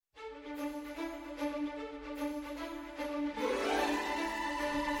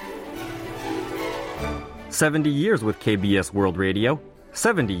70 years with KBS World Radio,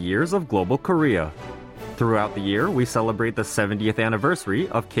 70 years of global Korea. Throughout the year, we celebrate the 70th anniversary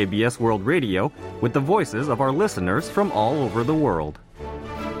of KBS World Radio with the voices of our listeners from all over the world.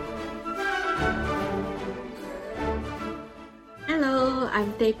 Hello,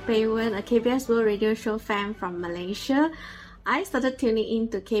 I'm Tay Pei Wen, a KBS World Radio Show fan from Malaysia. I started tuning in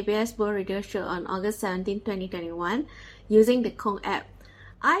to KBS World Radio Show on August 17, 2021 using the Kong app.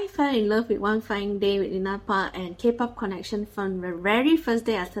 I fell in love with One Fine Day with Lina Park and K-pop Connection from the very first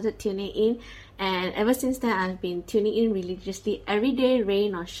day I started tuning in, and ever since then I've been tuning in religiously every day,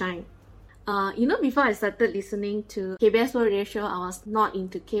 rain or shine. Before I started listening to KBS World Radio Show, I was not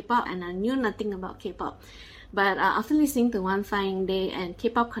into K-pop and I knew nothing about K-pop. But after listening to One Fine Day and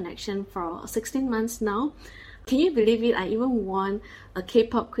K-pop Connection for 16 months now, can you believe it? I even won a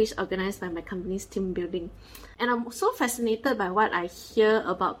K-pop quiz organized by my company's team building. And I'm so fascinated by what I hear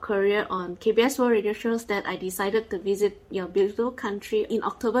about Korea on KBS World Radio shows that I decided to visit your beautiful country in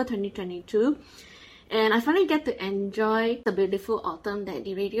October 2022. And I finally get to enjoy the beautiful autumn that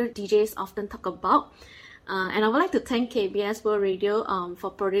the radio DJs often talk about. And I would like to thank KBS World Radio for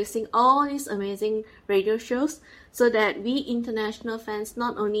producing all these amazing radio shows so that we international fans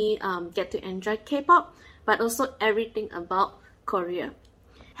not only get to enjoy K-pop, but also everything about Korea.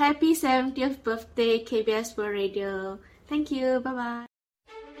 Happy 70th birthday, KBS World Radio. Thank you. Bye-bye.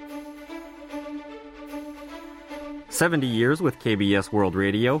 70 years with KBS World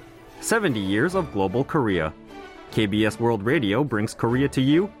Radio, 70 years of global Korea. KBS World Radio brings Korea to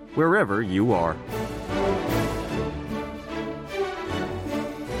you wherever you are.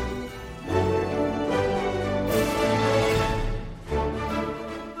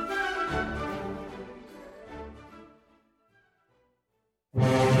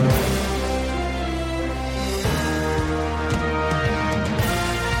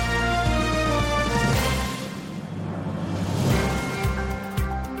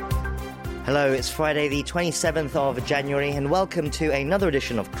 Hello, it's Friday the 27th of January and welcome to another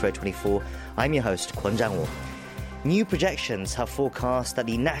edition of Korea 24. I'm your host, Kwon Jang-woo. New projections have forecast that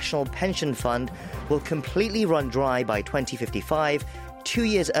the National Pension Fund will completely run dry by 2055, 2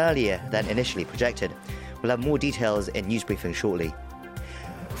 years earlier than initially projected. We'll have more details in news briefing shortly.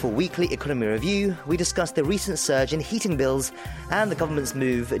 For Weekly Economy Review, we discuss the recent surge in heating bills and the government's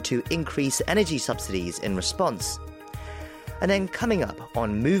move to increase energy subsidies in response. And then coming up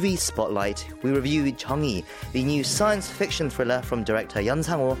on Movie Spotlight, we review Jeongyi, the new science fiction thriller from director Yeon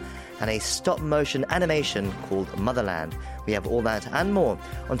Sang-ho, and a stop-motion animation called Motherland. We have all that and more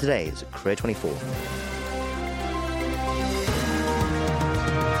on today's Korea 24.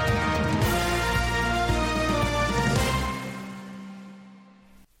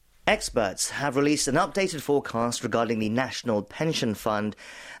 Experts have released an updated forecast regarding the National Pension Fund,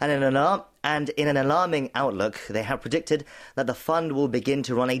 and in an alarming outlook, they have predicted that the fund will begin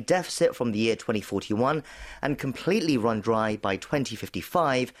to run a deficit from the year 2041 and completely run dry by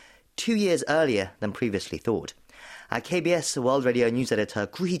 2055, 2 years earlier than previously thought. Our KBS World Radio News Editor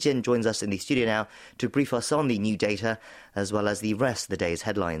Koo Hee-jin joins us in the studio now to brief us on the new data as well as the rest of the day's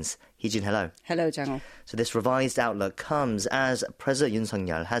headlines. Hee-jin, hello. Hello, Jang-woo. So this revised outlook comes as President Yoon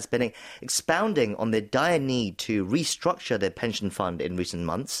Suk-yeol has been expounding on the dire need to restructure the pension fund in recent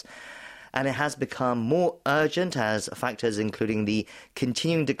months. And it has become more urgent as factors including the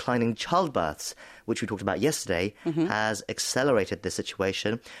continuing decline in childbirths, which we talked about yesterday, has accelerated the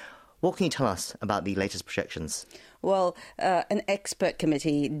situation. What can you tell us about the latest projections? Well, an expert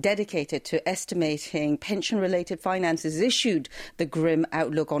committee dedicated to estimating pension-related finances issued the grim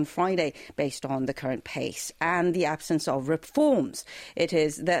outlook on Friday based on the current pace and the absence of reforms. It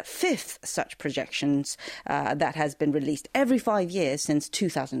is the fifth such projections that has been released every 5 years since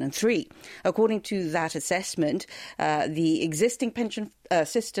 2003. According to that assessment, the existing pension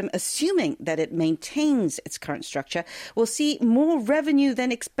system, assuming that it maintains its current structure, will see more revenue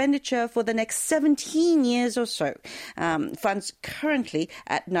than expenditure for the next 17 years or so. Funds currently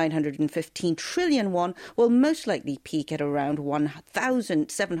at 915 trillion won will most likely peak at around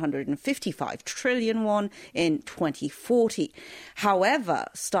 1,755 trillion won in 2040. However,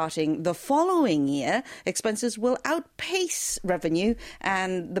 starting the following year, expenses will outpace revenue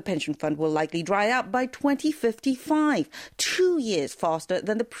and the pension fund will likely dry up by 2055, 2 years faster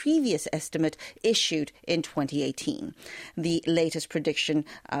than the previous estimate issued in 2018. The latest prediction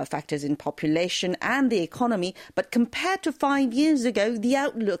factors in population and the economy, but compared to 5 years ago, the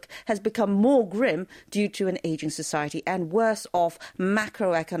outlook has become more grim due to an aging society and worse off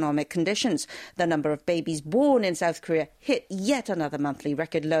macroeconomic conditions. The number of babies born in South Korea hit yet another monthly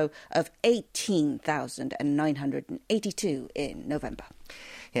record low of 18,982 in November.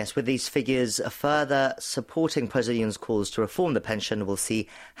 Yes, with these figures further supporting President Yoon's calls to reform the pension, we'll see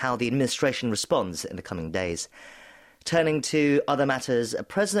how the administration responds in the coming days. Turning to other matters,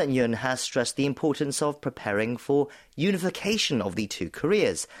 President Yoon has stressed the importance of preparing for unification of the two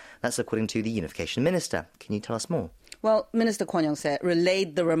Koreas. That's according to the Unification Minister. Can you tell us more? Well, Minister Kwon Young-se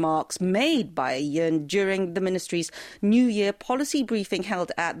relayed the remarks made by Yoon during the ministry's New Year policy briefing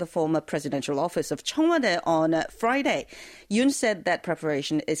held at the former presidential office of Cheongwon-dae on Friday. Yoon said that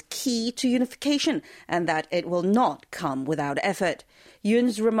preparation is key to unification and that it will not come without effort.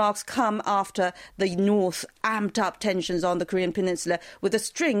 Yoon's remarks come after the North amped up tensions on the Korean peninsula with a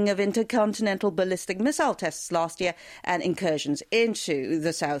string of intercontinental ballistic missile tests last year and incursions into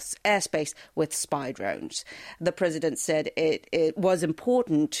the South's airspace with spy drones. The president said it was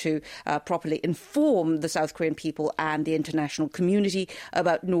important to properly inform the South Korean people and the international community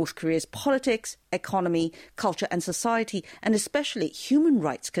about North Korea's politics, economy, culture and society, and especially human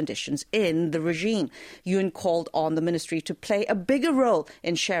rights conditions in the regime. Yoon called on the ministry to play a bigger role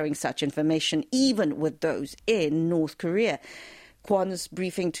in sharing such information, even with those in North Korea. Kwon's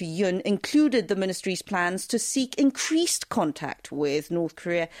briefing to Yoon included the ministry's plans to seek increased contact with North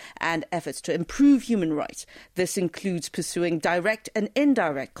Korea and efforts to improve human rights. This includes pursuing direct and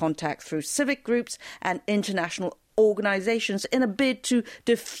indirect contact through civic groups and international organizations in a bid to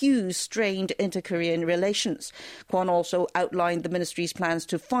diffuse strained inter-Korean relations. Kwon also outlined the ministry's plans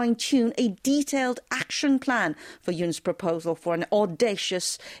to fine-tune a detailed action plan for Yoon's proposal for an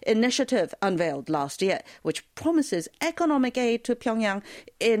audacious initiative unveiled last year, which promises economic aid to Pyongyang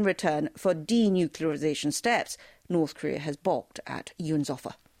in return for denuclearization steps. North Korea has balked at Yoon's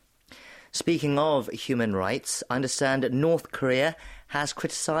offer. Speaking of human rights, I understand North Korea has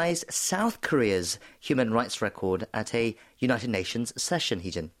criticised South Korea's human rights record at a United Nations session,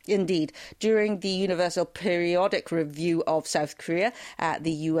 Heejin. Indeed. During the Universal Periodic Review of South Korea at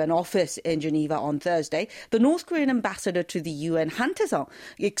the UN office in Geneva on Thursday, the North Korean ambassador to the UN, Han Tae-sung,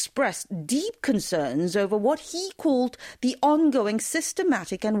 expressed deep concerns over what he called the ongoing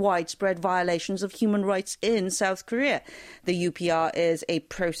systematic and widespread violations of human rights in South Korea. The UPR is a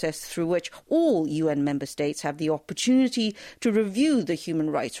process through which all UN member states have the opportunity to review the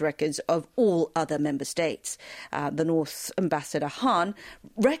human rights records of all other member states. The North Ambassador Han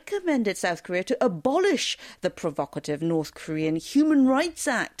recommended South Korea to abolish the provocative North Korean Human Rights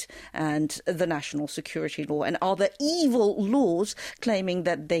Act and the National Security Law and other evil laws, claiming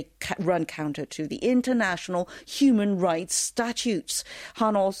that they run counter to the international human rights statutes.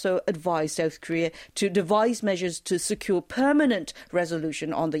 Han also advised South Korea to devise measures to secure permanent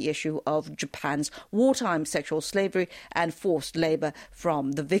resolution on the issue of Japan's wartime sexual slavery and forced labour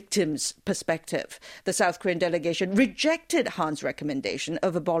from the victims' perspective. The South Korean delegation rejected Han's recommendation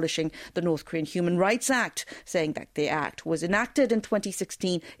of abolishing the North Korean Human Rights Act, saying that the act was enacted in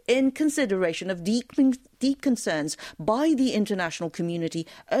 2016 in consideration of deep concerns by the international community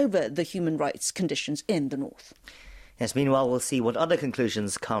over the human rights conditions in the North. Yes, meanwhile, we'll see what other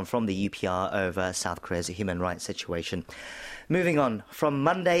conclusions come from the UPR over South Korea's human rights situation. Moving on, from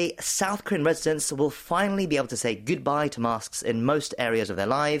Monday, South Korean residents will finally be able to say goodbye to masks in most areas of their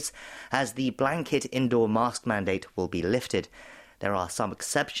lives, as the blanket indoor mask mandate will be lifted. There are some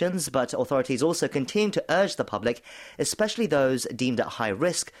exceptions, but authorities also continue to urge the public, especially those deemed at high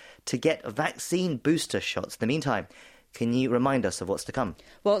risk, to get vaccine booster shots in the meantime. Can you remind us of what's to come?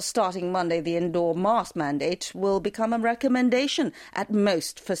 Well, starting Monday, the indoor mask mandate will become a recommendation at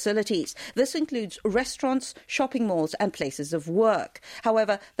most facilities. This includes restaurants, shopping malls and places of work.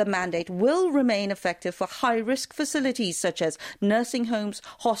 However, the mandate will remain effective for high-risk facilities such as nursing homes,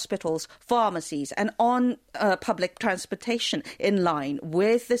 hospitals, pharmacies and on public transportation. In line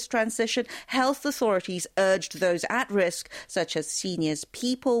with this transition, health authorities urged those at risk, such as seniors,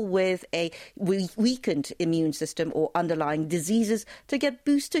 people with a weakened immune system or underlying diseases, to get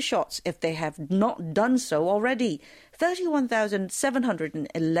booster shots if they have not done so already.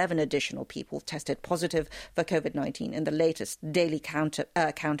 31,711 additional people tested positive for COVID-19 in the latest daily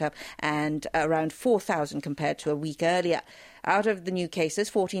count-up, and around 4,000 compared to a week earlier. Out of the new cases,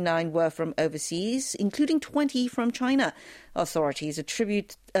 49 were from overseas, including 20 from China. Authorities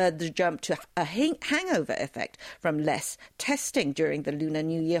attribute the jump to a hangover effect from less testing during the Lunar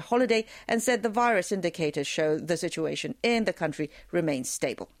New Year holiday, and said the virus indicators show the situation in the country remains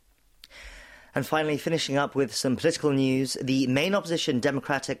stable. And finally, finishing up with some political news, the main opposition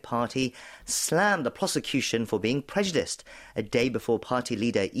Democratic Party slammed the prosecution for being prejudiced a day before party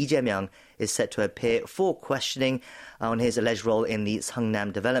leader Lee Jae-myung is set to appear for questioning on his alleged role in the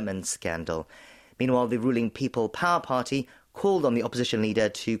Seongnam development scandal. Meanwhile, the ruling People Power Party called on the opposition leader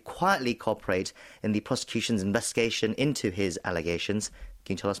to quietly cooperate in the prosecution's investigation into his allegations.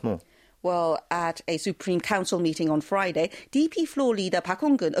 Can you tell us more? Well, at a Supreme Council meeting on Friday, DP floor leader Park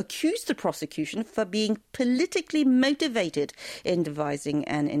Hong-kun accused the prosecution for being politically motivated in devising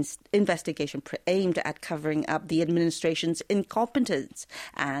an investigation aimed at covering up the administration's incompetence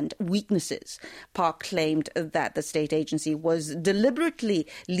and weaknesses. Park claimed that the state agency was deliberately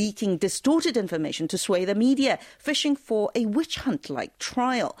leaking distorted information to sway the media, fishing for a witch hunt-like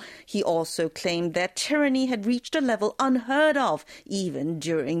trial. He also claimed that tyranny had reached a level unheard of, even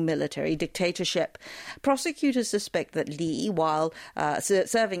during military dictatorship. Prosecutors suspect that Lee, while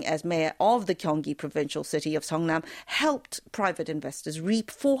serving as mayor of the Gyeonggi provincial city of Seongnam, helped private investors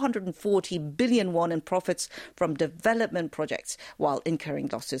reap 440 billion won in profits from development projects while incurring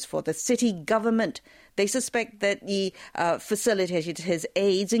losses for the city government. They suspect that he facilitated his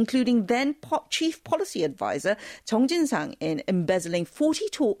aides, including then Chief Policy Advisor Chung Jin-sang, in embezzling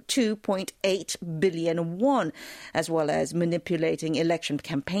 42.8 billion won, as well as manipulating election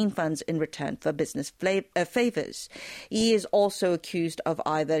campaign funds in return for business favours. He is also accused of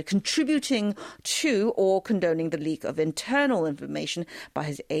either contributing to or condoning the leak of internal information by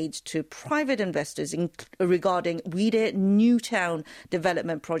his aides to private investors regarding Wide Newtown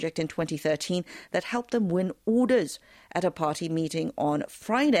development project in 2013 that helped them win orders. At a party meeting on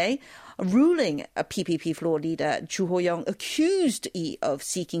Friday, ruling PPP floor leader Chu Ho-young accused Lee of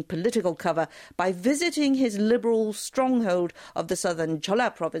seeking political cover by visiting his liberal stronghold of the southern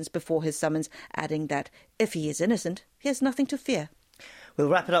Jeolla province before his summons, adding that if he is innocent, he has nothing to fear. We'll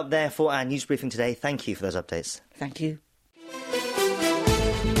wrap it up there for our news briefing today. Thank you for those updates. Thank you.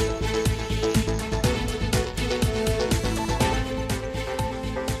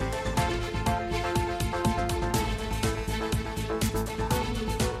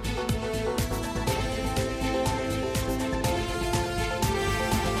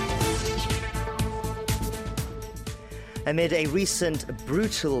 Amid a recent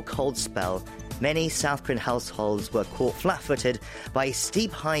brutal cold spell, many South Korean households were caught flat-footed by a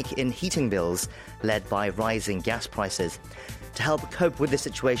steep hike in heating bills led by rising gas prices. To help cope with this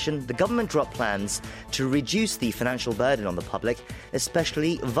situation, the government dropped plans to reduce the financial burden on the public,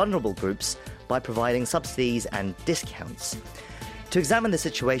 especially vulnerable groups, by providing subsidies and discounts. To examine the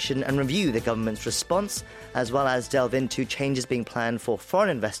situation and review the government's response, as well as delve into changes being planned for foreign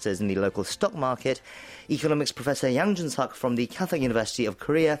investors in the local stock market, economics professor Yang Jun-suk from the Catholic University of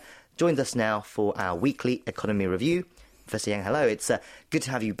Korea joins us now for our weekly economy review. Professor Yang, hello. It's good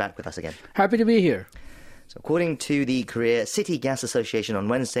to have you back with us again. Happy to be here. So according to the Korea City Gas Association on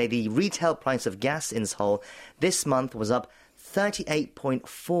Wednesday, the retail price of gas in Seoul this month was up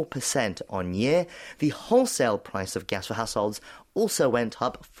 38.4% on year. The wholesale price of gas for households also went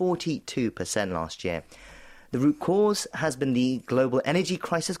up 42% last year. The root cause has been the global energy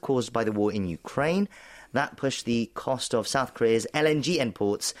crisis caused by the war in Ukraine. That pushed the cost of South Korea's LNG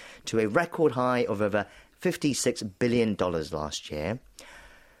imports to a record high of over $56 billion last year.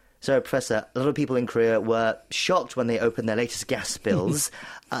 So, Professor, a lot of people in Korea were shocked when they opened their latest gas bills,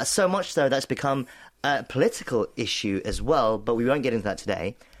 so much so that's become a political issue as well, but we won't get into that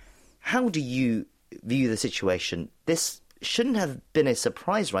today. How do you view the situation? This shouldn't have been a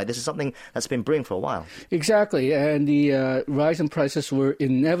surprise, right? This is something that's been brewing for a while. Exactly, and the rise in prices were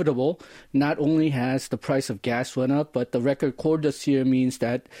inevitable. Not only has the price of gas went up, but the record quarter this year means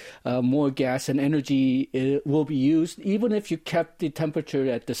that more gas and energy will be used, even if you kept the temperature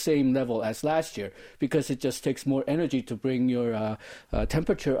at the same level as last year, because it just takes more energy to bring your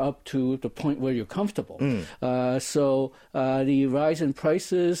temperature up to the point where you're comfortable. So the rise in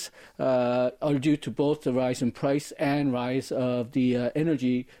prices are due to both the rise in price and rise of the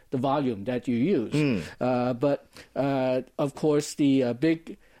energy, the volume that you use. But of course, the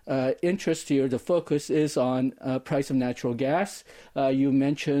big interest here, the focus is on price of natural gas. You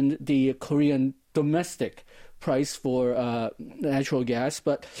mentioned the Korean domestic price for natural gas,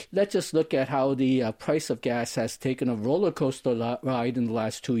 but let's just look at how the price of gas has taken a roller coaster ride in the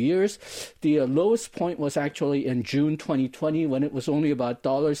last 2 years. The lowest point was actually in June 2020 when it was only about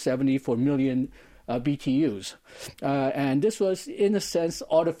 $1.70 per million BTUs. And this was, in a sense,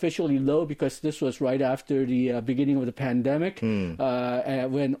 artificially low because this was right after the beginning of the pandemic,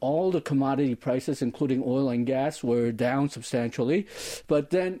 when all the commodity prices, including oil and gas, were down substantially. But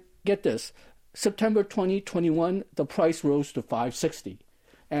then, get this, September 2021, the price rose to $5.60.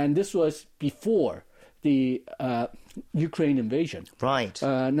 And this was before the Ukraine invasion. Right.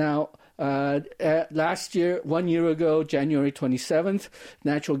 Last year, 1 year ago, January 27th,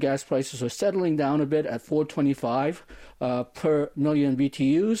 natural gas prices were settling down a bit at $4.25 per million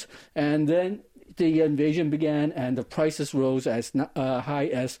BTUs. And then the invasion began and the prices rose as high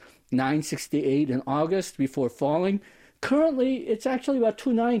as $9.68 in August before falling. Currently, it's actually about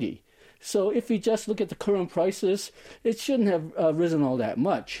 $2.90. So if we just look at the current prices, it shouldn't have risen all that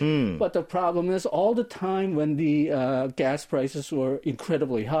much. But the problem is all the time when the gas prices were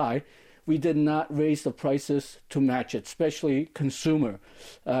incredibly high, we did not raise the prices to match it, especially consumer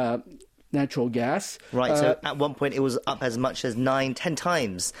natural gas. Right, so at one point it was up as much as 9-10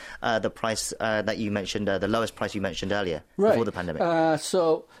 times the price that you mentioned, the lowest price you mentioned earlier, before the pandemic.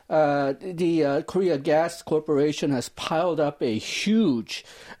 So the Korea Gas Corporation has piled up a huge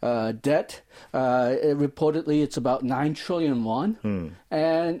debt. Reportedly, it's about 9 trillion won.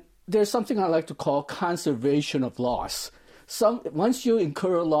 And there's something I like to call conservation of loss. Once you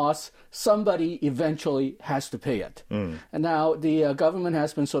incur a loss, somebody eventually has to pay it. And now the government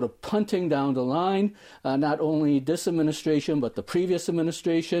has been sort of punting down the line, not only this administration, but the previous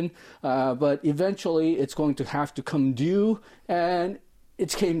administration. But eventually it's going to have to come due, and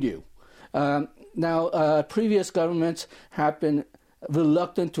it's came due. Now, previous governments have been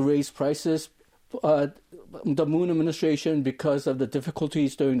reluctant to raise prices. The Moon administration because of the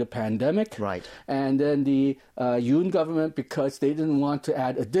difficulties during the pandemic. Right. And then the Yoon government because they didn't want to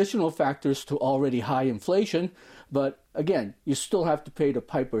add additional factors to already high inflation. But again, you still have to pay the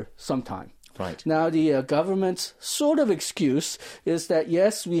piper sometime. Right. Now, the government's sort of excuse is that,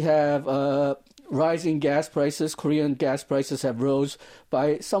 yes, we have rising gas prices. Korean gas prices have rose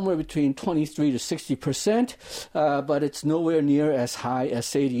by somewhere between 23 to 60%, but it's nowhere near as high as,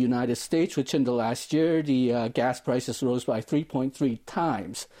 say, the United States, which in the last year, the gas prices rose by 3.3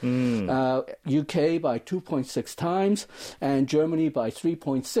 times. UK by 2.6 times, and Germany by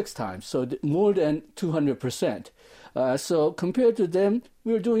 3.6 times, so more than 200%. So compared to them,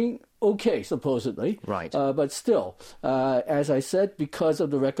 we're doing okay, supposedly. Right. But still, as I said, because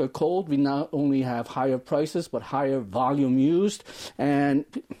of the record cold, we not only have higher prices, but higher volume used. And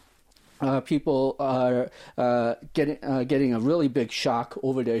people are getting a really big shock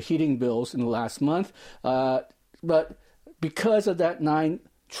over their heating bills in the last month. But because of that 9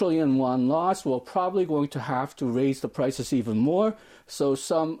 trillion won loss, we're probably going to have to raise the prices even more. So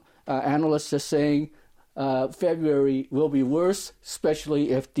some analysts are saying February will be worse,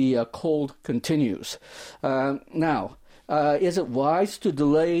 especially if the cold continues. Now, is it wise to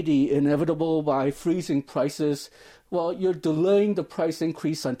delay the inevitable by freezing prices? Well, you're delaying the price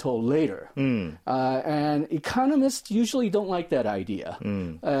increase until later. And economists usually don't like that idea.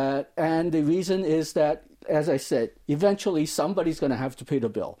 And the reason is that, as I said, eventually somebody's going to have to pay the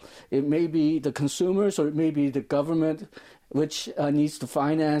bill. It may be the consumers or it may be the government, which needs to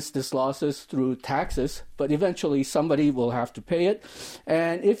finance these losses through taxes, but eventually somebody will have to pay it.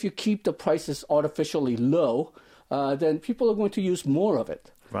 And if you keep the prices artificially low, then people are going to use more of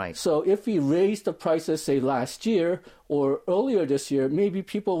it. Right. So if we raised the prices, say, last year or earlier this year, maybe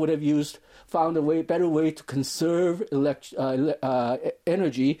people would have found a better way to conserve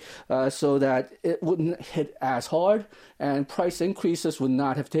energy so that it wouldn't hit as hard, and price increases would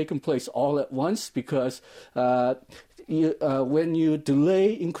not have taken place all at once because when you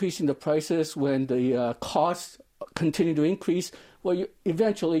delay increasing the prices, when the costs continue to increase, well,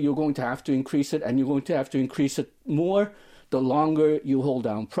 eventually you're going to have to increase it, and you're going to have to increase it more the longer you hold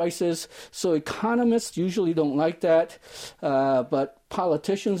down prices. So economists usually don't like that, but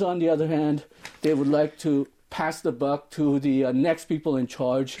politicians, on the other hand, they would like to pass the buck to the next people in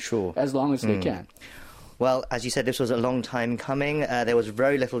charge as long as they can. Well, as you said, this was a long time coming. There was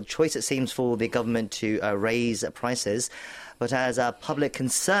very little choice, it seems, for the government to raise prices. But as public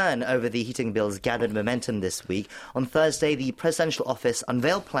concern over the heating bills gathered momentum this week, on Thursday, the presidential office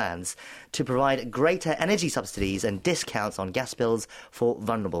unveiled plans to provide greater energy subsidies and discounts on gas bills for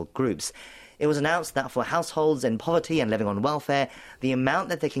vulnerable groups. It was announced that for households in poverty and living on welfare, the amount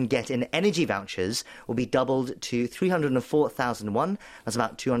that they can get in energy vouchers will be doubled to 304,000 won. That's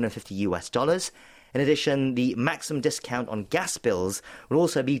about $250. In addition, the maximum discount on gas bills will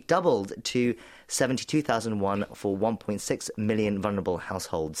also be doubled to 72,000 won for 1.6 million vulnerable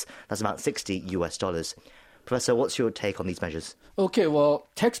households. That's about $60. Professor, what's your take on these measures? Okay, well,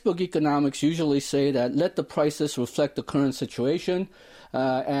 textbook economics usually say that let the prices reflect the current situation.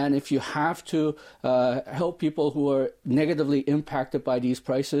 And if you have to help people who are negatively impacted by these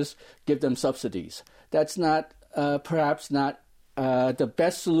prices, give them subsidies. That's not perhaps not the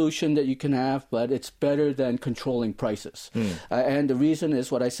best solution that you can have, but it's better than controlling prices. And the reason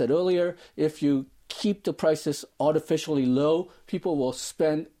is what I said earlier. If you keep the prices artificially low, people will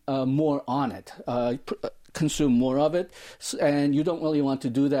spend more on it, consume more of it, and you don't really want to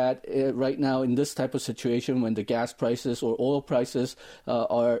do that right now in this type of situation when the gas prices or oil prices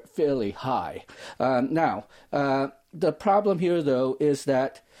are fairly high. Now, the problem here, though, is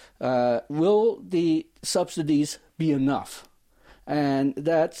that will the subsidies be enough? And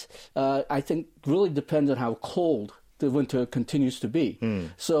that, I think, really depends on how cold the winter continues to be.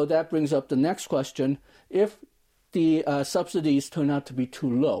 So that brings up the next question. If the subsidies turn out to be too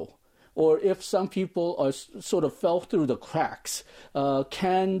low, or if some people are sort of fell through the cracks,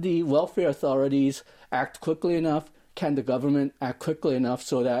 can the welfare authorities act quickly enough? Can the government act quickly enough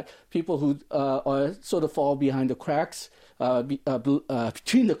so that people who are sort of fall behind the cracks,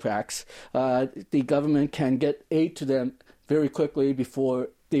 between the cracks, the government can get aid to them very quickly before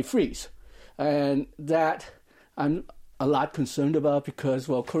they freeze? And that I'm a lot concerned about because,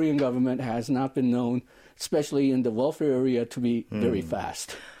 well, Korean government has not been known, especially in the welfare area, to be very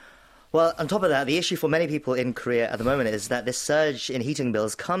fast. Well, on top of that, the issue for many people in Korea at the moment is that this surge in heating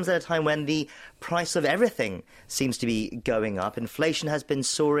bills comes at a time when the price of everything seems to be going up. Inflation has been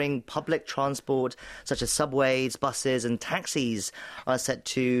soaring. Public transport, such as subways, buses and taxis, are set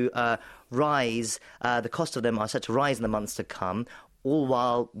to rise. The cost of them are set to rise in the months to come, all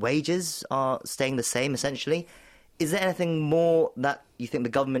while wages are staying the same, essentially. Is there anything more that you think the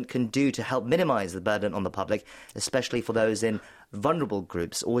government can do to help minimize the burden on the public, especially for those in vulnerable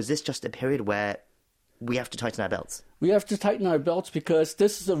groups? Or is this just a period where we have to tighten our belts? We have to tighten our belts because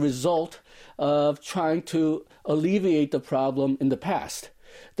this is a result of trying to alleviate the problem in the past.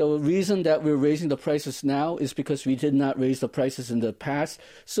 The reason that we're raising the prices now is because we did not raise the prices in the past.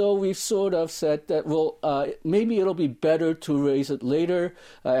 So we've sort of said that, well, maybe it'll be better to raise it later.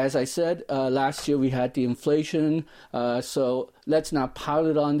 As I said, last year we had the inflation. So let's not pile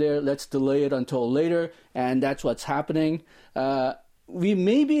it on there. Let's delay it until later. And that's what's happening. We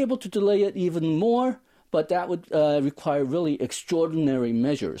may be able to delay it even more, but that would require really extraordinary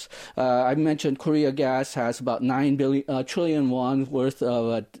measures. I mentioned Korea Gas has about 9 trillion won worth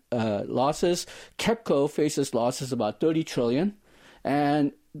of losses. KEPCO faces losses about 30 trillion.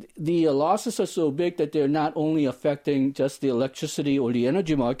 And the losses are so big that they're not only affecting just the electricity or the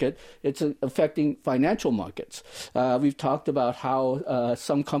energy market, it's affecting financial markets. We've talked about how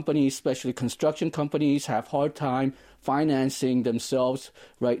some companies, especially construction companies, have hard time financing themselves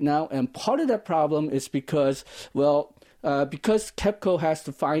right now. And part of that problem is because, because KEPCO has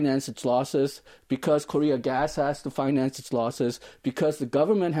to finance its losses, because Korea Gas has to finance its losses, because the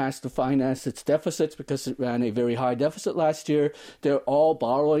government has to finance its deficits because it ran a very high deficit last year, they're all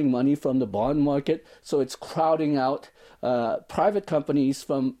borrowing money from the bond market. So it's crowding out private companies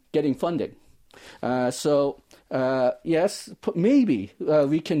from getting funding. Yes, maybe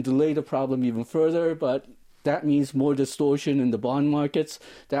we can delay the problem even further, but that means more distortion in the bond markets.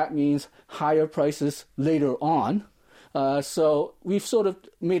 That means higher prices later on. So we've sort of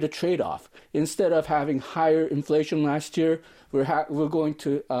made a trade-off. Instead of having higher inflation last year, we're going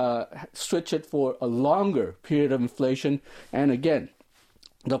to switch it for a longer period of inflation. And again,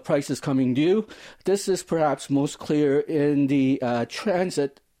 the price is coming due. This is perhaps most clear in the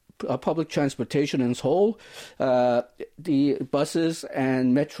public transportation as whole. The buses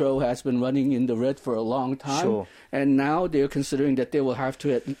and metro has been running in the red for a long time. Sure. And now they're considering that they will have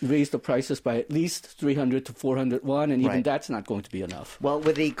to raise the prices by at least 300 to 400 won, and even that's not going to be enough. Well,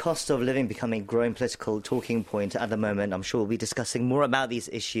 with the cost of living becoming a growing political talking point at the moment, I'm sure we'll be discussing more about these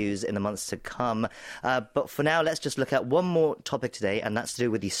issues in the months to come. But for now, let's just look at one more topic today, and that's to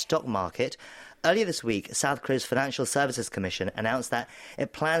do with the stock market. Earlier this week, South Korea's Financial Services Commission announced that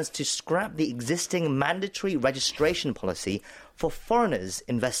it plans to scrap the existing mandatory registration policy for foreigners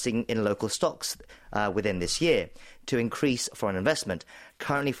investing in local stocks within this year to increase foreign investment.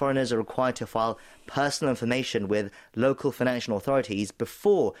 Currently, foreigners are required to file personal information with local financial authorities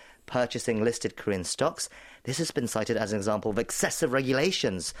before purchasing listed Korean stocks. This has been cited as an example of excessive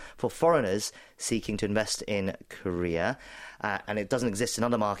regulations for foreigners seeking to invest in Korea. And it doesn't exist in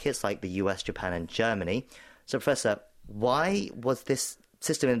other markets like the US, Japan and Germany. So, Professor, why was this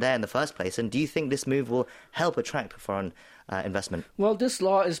system in there in the first place? And do you think this move will help attract foreign investment? Well, this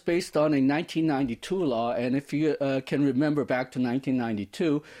law is based on a 1992 law, and if you can remember back to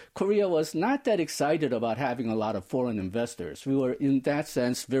 1992, Korea was not that excited about having a lot of foreign investors. We were, in that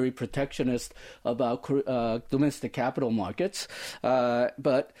sense, very protectionist about domestic capital markets.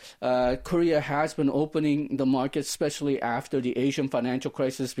 But Korea has been opening the market, especially after the Asian financial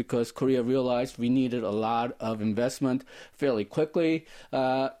crisis, because Korea realized we needed a lot of investment fairly quickly.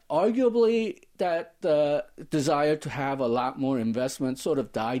 Arguably, that desire to have a lot more investment sort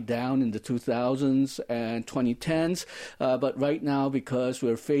of died down in the 2000s and 2010s. But right now, because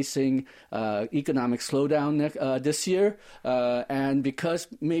we're facing economic slowdown this year, and because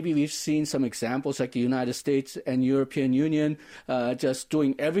maybe we've seen some examples like the United States and European Union just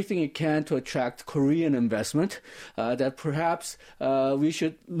doing everything it can to attract Korean investment, that perhaps we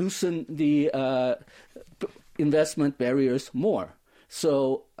should loosen the investment barriers more.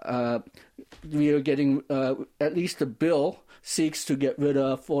 So we are getting, at least the bill seeks to get rid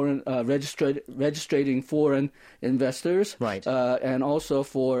of foreign registering foreign investors. Right. And also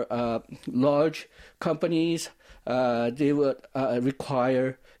for large companies, they would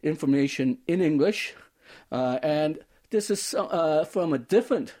require information in English. And this is from a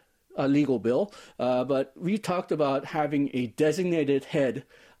different legal bill, but we talked about having a designated head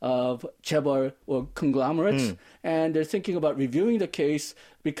of chaebol or conglomerates, and they're thinking about reviewing the case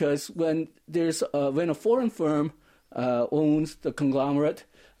because when a foreign firm owns the conglomerate,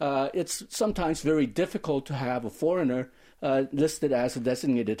 it's sometimes very difficult to have a foreigner listed as a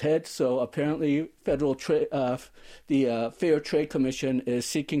designated head. So apparently, the Fair Trade Commission is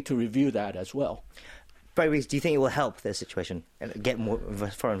seeking to review that as well. Barry, do you think it will help the situation and get more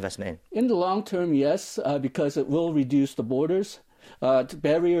foreign investment in? In the long term, yes, because it will reduce the borders,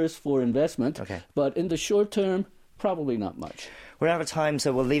 barriers for investment. Okay. But in the short term, probably not much. We're out of time,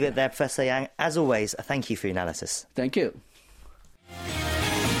 so we'll leave it there. Professor Yang, as always, thank you for your analysis. Thank you.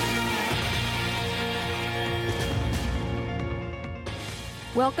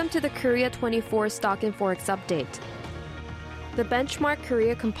 Welcome to the Korea 24 Stock and Forex Update. The benchmark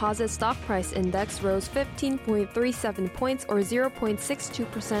Korea Composite Stock Price Index rose 15.37 points or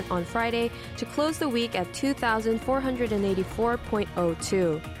 0.62% on Friday to close the week at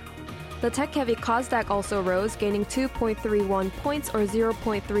 2,484.02. The tech-heavy Kosdaq also rose, gaining 2.31 points or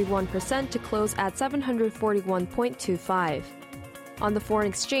 0.31% to close at 741.25. On the foreign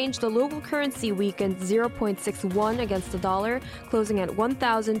exchange, the local currency weakened 0.61 against the dollar, closing at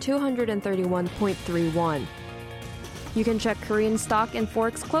 1,231.31. You can check Korean stock and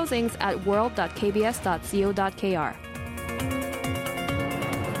forex closings at world.kbs.co.kr.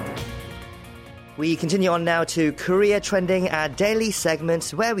 We continue on now to Korea Trending, our daily segment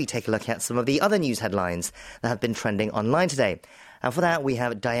where we take a look at some of the other news headlines that have been trending online today. And for that, we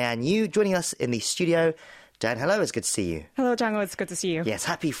have Diane Yu joining us in the studio. Dan, hello, it's good to see you. Hello, Zhang. It's good to see you. Yes,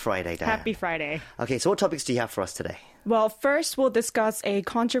 happy Friday, Dan. Happy Friday. Okay, so what topics do you have for us today? Well, first, we'll discuss a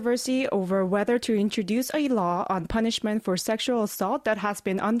controversy over whether to introduce a law on punishment for sexual assault that has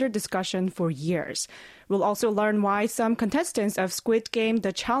been under discussion for years. We'll also learn why some contestants of Squid Game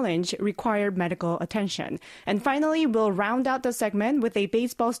The Challenge required medical attention. And finally, we'll round out the segment with a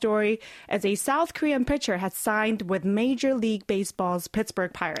baseball story as a South Korean pitcher has signed with Major League Baseball's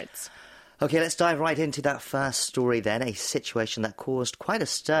Pittsburgh Pirates. Okay, let's dive right into that first story then, a situation that caused quite a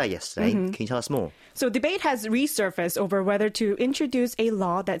stir yesterday. Can you tell us more? So debate has resurfaced over whether to introduce a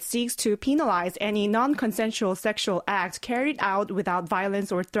law that seeks to penalize any non-consensual sexual act carried out without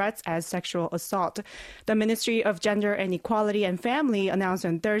violence or threats as sexual assault. The Ministry of Gender and Equality and Family announced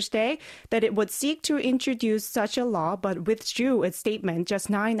on Thursday that it would seek to introduce such a law, but withdrew its statement just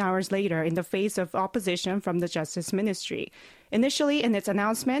 9 hours later in the face of opposition from the Justice Ministry. Initially, in its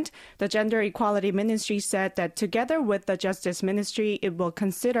announcement, the Gender Equality Ministry said that together with the Justice Ministry, it will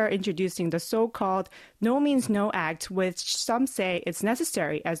consider introducing the so-called No Means No Act, which some say is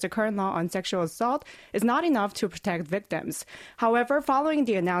necessary as the current law on sexual assault is not enough to protect victims. However, following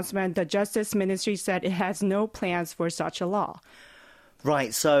the announcement, the Justice Ministry said it has no plans for such a law.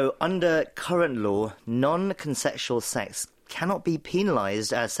 Right, so under current law, non-consensual sex cannot be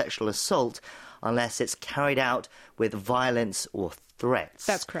penalized as sexual assault unless it's carried out with violence or threats.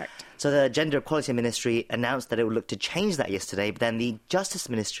 That's correct. So the Gender Equality Ministry announced that it would look to change that yesterday, but then the Justice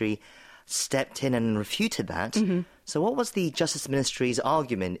Ministry stepped in and refuted that. So what was the Justice Ministry's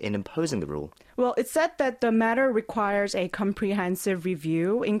argument in imposing the rule? Well, it said that the matter requires a comprehensive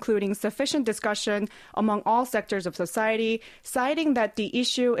review, including sufficient discussion among all sectors of society, citing that the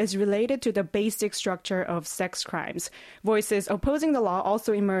issue is related to the basic structure of sex crimes. Voices opposing the law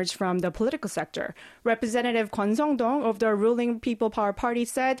also emerged from the political sector. Representative Kwon Song-dong of the ruling People Power Party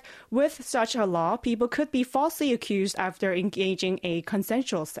said, with such a law, people could be falsely accused after engaging a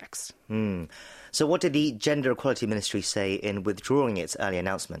consensual sex. So what did the Gender Equality Ministry say in withdrawing its early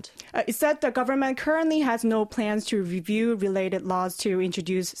announcement? It said the government currently has no plans to review related laws to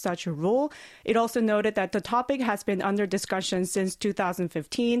introduce such a rule. It also noted that the topic has been under discussion since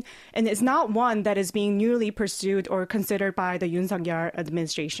 2015 and is not one that is being newly pursued or considered by the Yoon Suk-yeol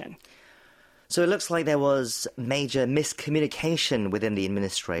administration. So it looks like there was major miscommunication within the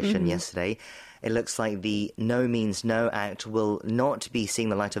administration yesterday. it looks like the No Means No Act will not be seeing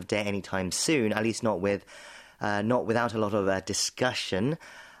the light of day anytime soon, at least not without a lot of discussion.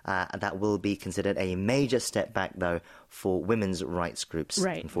 That will be considered a major step back, though, for women's rights groups,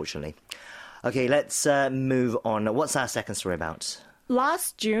 unfortunately. Okay, let's move on. What's our second story about?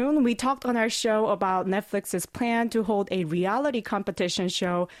 Last June, we talked on our show about Netflix's plan to hold a reality competition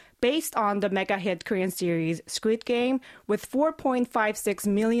show based on the mega hit Korean series Squid Game with $4.56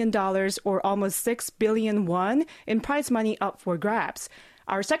 million or almost 6 billion won in prize money up for grabs.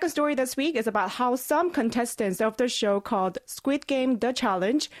 Our second story this week is about how some contestants of the show called Squid Game The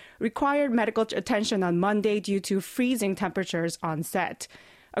Challenge required medical attention on Monday due to freezing temperatures on set.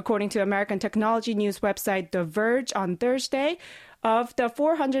 According to American technology news website The Verge on Thursday, of the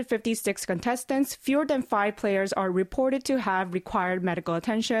 456 contestants, fewer than 5 players are reported to have required medical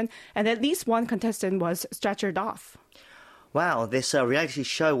attention, and at least one contestant was stretchered off. Wow, this reality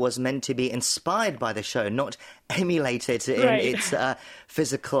show was meant to be inspired by the show, not emulated in its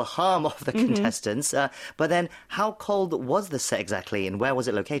physical harm of the contestants. But then, how cold was the set exactly, and where was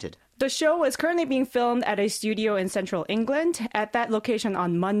it located? The show is currently being filmed at a studio in central England. At that location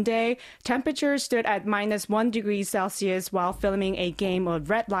on Monday, temperatures stood at -1 degree Celsius while filming a game of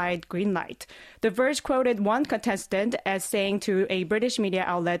red light, green light. The Verge quoted one contestant as saying to a British media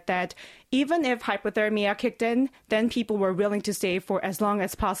outlet that even if hypothermia kicked in, then people were willing to stay for as long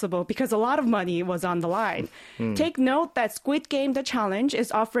as possible because a lot of money was on the line. Take note that Squid Game The Challenge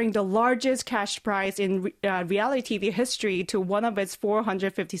is offering the largest cash prize in reality TV history to one of its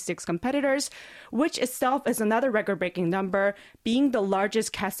 456 competitors, which itself is another record-breaking number, being the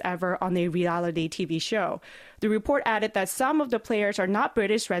largest cast ever on a reality TV show. The report added that some of the players are not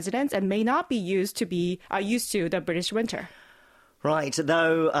British residents and may not be used to the British winter. Right,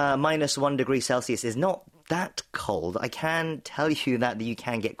 though -1 degree Celsius is not that cold, I can tell you that you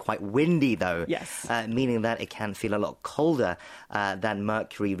can get quite windy, though. Yes. Meaning that it can feel a lot colder than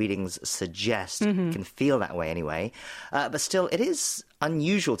mercury readings suggest. You can feel that way anyway. But still, it is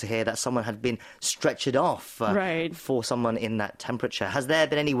unusual to hear that someone had been stretchered off for someone in that temperature. Has there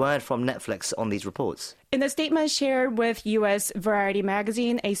been any word from Netflix on these reports? In a statement shared with U.S. Variety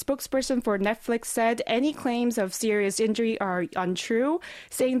magazine, a spokesperson for Netflix said any claims of serious injury are untrue,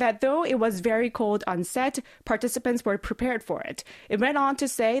 saying that though it was very cold on set, participants were prepared for it. It went on to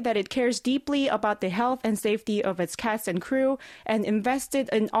say that it cares deeply about the health and safety of its cast and crew and invested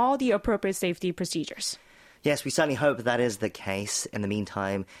in all the appropriate safety procedures. Yes, we certainly hope that is the case. In the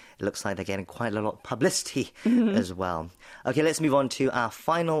meantime, it looks like they're getting quite a lot of publicity as well. Okay, let's move on to our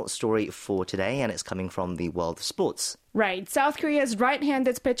final story for today, and it's coming from the world of sports. Right. South Korea's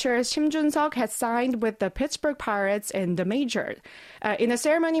right-handed pitcher Shim Jun-seok has signed with the Pittsburgh Pirates in the major. In a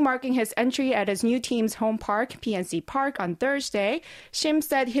ceremony marking his entry at his new team's home park, PNC Park, on Thursday, Shim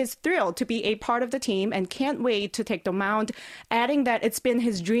said he's thrilled to be a part of the team and can't wait to take the mound, adding that it's been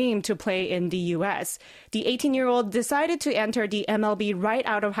his dream to play in the U.S. The 18-year-old decided to enter the MLB right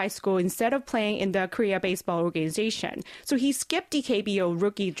out of high school instead of playing in the Korea Baseball Organization, so he skipped the KBO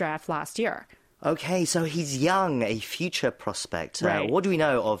rookie draft last year. Okay, so he's young, a future prospect. Right. What do we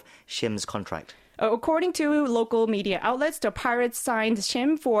know of Shim's contract? According to local media outlets, the Pirates signed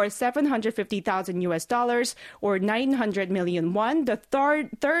Shim for $750,000 or 900 million won, the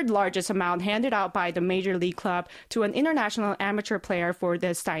third largest amount handed out by the major league club to an international amateur player for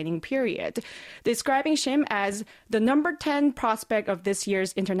this signing period. Describing Shim as the number 10 prospect of this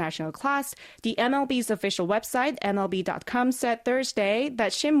year's international class, the MLB's official website, MLB.com, said Thursday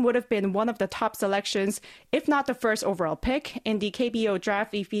that Shim would have been one of the top selections, if not the first overall pick, in the KBO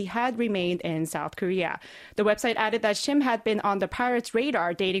draft if he had remained in South Korea. The website added that Shim had been on the Pirates'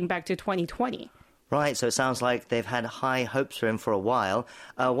 radar dating back to 2020. Right, so it sounds like they've had high hopes for him for a while.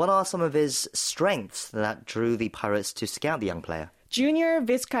 What are some of his strengths that drew the Pirates to scout the young player? Junior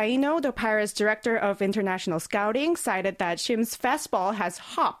Vizcaino, the Pirates' director of international scouting, cited that Shim's fastball has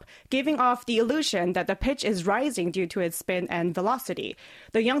hop, giving off the illusion that the pitch is rising due to its spin and velocity.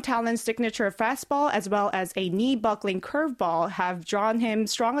 The young talent's signature fastball, as well as a knee-buckling curveball, have drawn him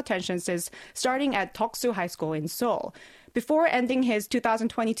strong attention since starting at Toksu High School in Seoul. Before ending his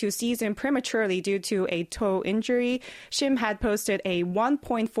 2022 season prematurely due to a toe injury, Shim had posted a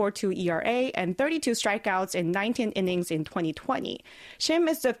 1.42 ERA and 32 strikeouts in 19 innings in 2020. Shim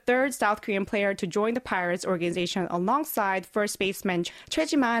is the third South Korean player to join the Pirates organization alongside first baseman Choi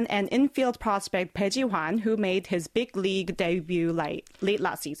Ji-man and infield prospect Bae Ji-hwan, who made his big league debut late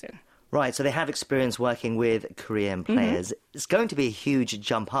last season. Right, so they have experience working with Korean players. It's going to be a huge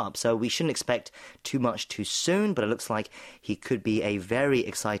jump up, so we shouldn't expect too much too soon, but it looks like he could be a very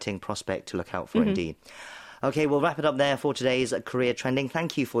exciting prospect to look out for indeed. Okay, we'll wrap it up there for today's Korea Trending.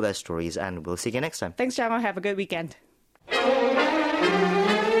 Thank you for those stories, and we'll see you again next time. Thanks, Jamo. Have a good weekend.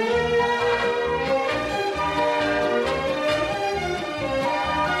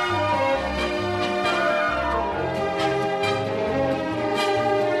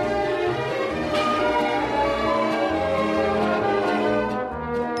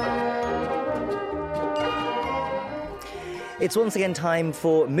 It's once again time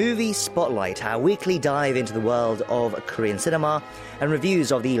for Movie Spotlight, our weekly dive into the world of Korean cinema and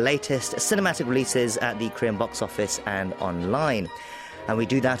reviews of the latest cinematic releases at the Korean box office and online. And we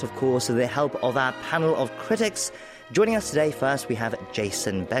do that, of course, with the help of our panel of critics. Joining us today, first, we have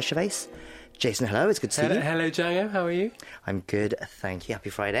Jason Bershaves. Jason, hello, it's good to see you. Hello, Jango, how are you? I'm good, thank you.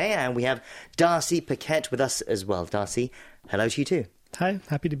 Happy Friday. And we have Darcy Paquette with us as well. Darcy, hello to you too. Hi,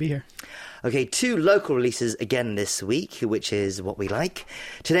 happy to be here. Okay, 2 local releases again this week, which is what we like.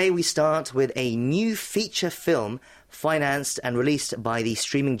 Today we start with a new feature film financed and released by the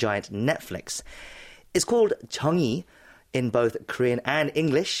streaming giant Netflix. It's called Jeongi in both Korean and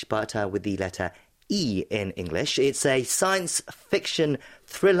English, but with the letter E in English. It's a science fiction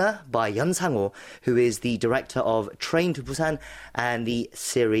thriller by Yeon Sang-ho, who is the director of Train to Busan and the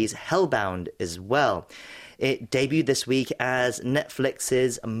series Hellbound as well. It debuted this week as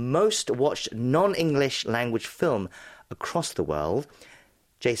Netflix's most watched non-English language film across the world.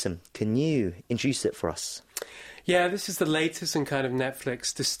 Jason, can you introduce it for us? Yeah, this is the latest in kind of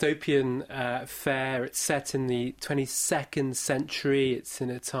Netflix dystopian fare. It's set in the 22nd century. It's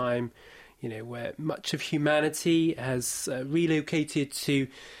in a time, where much of humanity has relocated to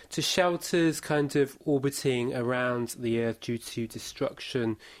shelters kind of orbiting around the Earth due to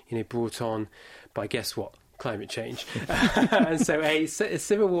destruction, brought on by, guess what? Climate change. And so a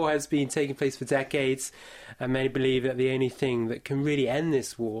civil war has been taking place for decades, and many believe that the only thing that can really end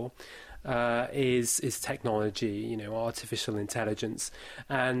this war is technology, artificial intelligence.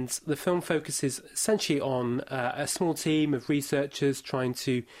 And the film focuses essentially on a small team of researchers trying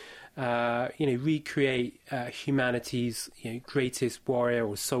to recreate humanity's greatest warrior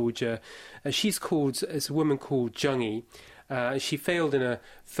or soldier. It's a woman called Jeongi. She failed in her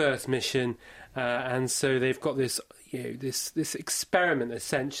first mission, and so they've got this this experiment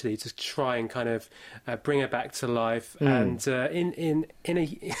essentially to try and kind of bring her back to life. And in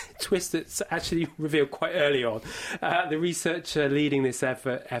a twist that's actually revealed quite early on, the researcher leading this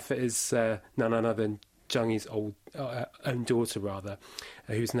effort is none other than Jeongi's own daughter, rather,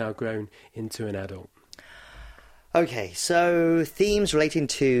 who's now grown into an adult. Okay, so themes relating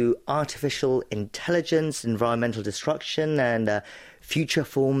to artificial intelligence, environmental destruction, and future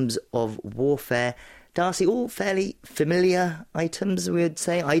forms of warfare. Darcy, all fairly familiar items, we would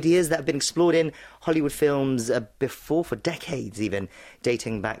say, ideas that have been explored in Hollywood films before, for decades even,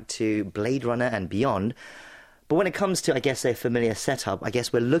 dating back to Blade Runner and beyond. But when it comes to, I guess, a familiar setup, I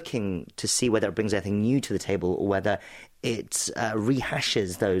guess we're looking to see whether it brings anything new to the table or whether it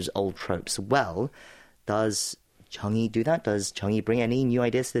rehashes those old tropes well. Does Jeongi do that? Does Jeongi bring any new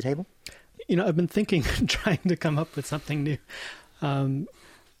ideas to the table? I've been thinking, trying to come up with something new.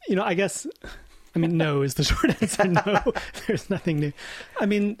 I guess, no is the short answer. No, there's nothing new.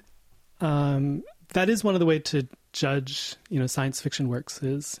 That is one of the ways to judge, science fiction works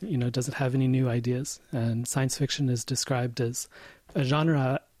is, does it have any new ideas? And science fiction is described as a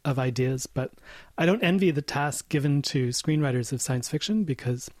genre of ideas, but I don't envy the task given to screenwriters of science fiction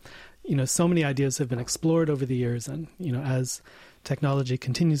because, so many ideas have been explored over the years. And, as technology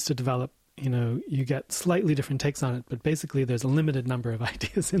continues to develop, you get slightly different takes on it, but basically there's a limited number of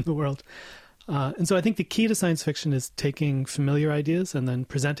ideas in the world. And so I think the key to science fiction is taking familiar ideas and then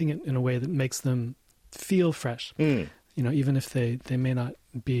presenting it in a way that makes them feel fresh, even if they may not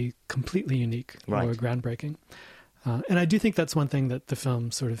be completely unique or groundbreaking. And I do think that's one thing that the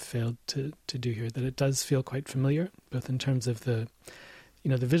film sort of failed to do here, that it does feel quite familiar, both in terms of the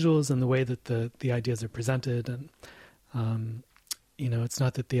visuals and the way that the ideas are presented. And, it's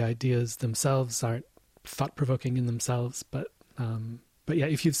not that the ideas themselves aren't thought-provoking in themselves, but yeah,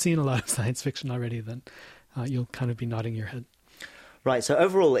 if you've seen a lot of science fiction already, then you'll kind of be nodding your head. Right, so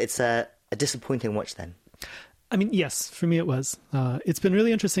overall it's a disappointing watch then. Yes, for me it was. It's been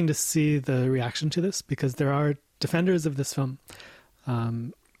really interesting to see the reaction to this because there are defenders of this film.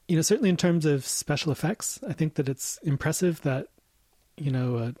 Certainly in terms of special effects, I think that it's impressive that,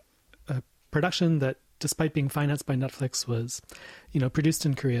 a production that, despite being financed by Netflix, was, produced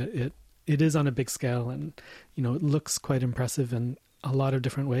in Korea. It is on a big scale and, it looks quite impressive in a lot of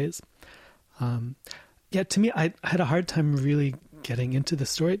different ways. To me, I had a hard time really getting into the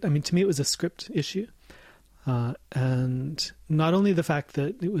story. To me, it was a script issue. And not only the fact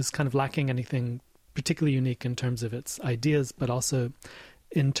that it was kind of lacking anything particularly unique in terms of its ideas, but also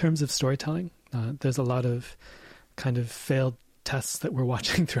in terms of storytelling. There's a lot of kind of failed tests that we're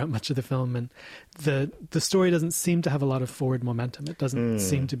watching throughout much of the film, and the story doesn't seem to have a lot of forward momentum. It doesn't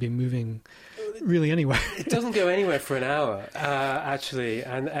seem to be moving really anywhere. It doesn't go anywhere for an hour, actually,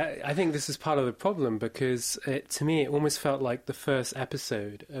 and I think this is part of the problem, because to me it almost felt like the first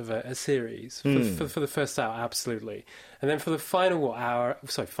episode of a series. For the first hour, absolutely, and then for the final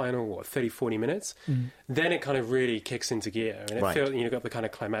 30-40 minutes, then it kind of really kicks into gear, and it feels, got the kind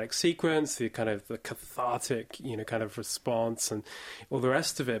of climatic sequence, the kind of the cathartic, kind of response, and all the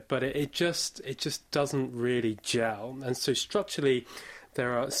rest of it, but it just doesn't really gel. And so structurally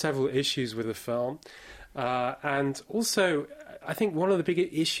there are several issues with the film, and also I think one of the bigger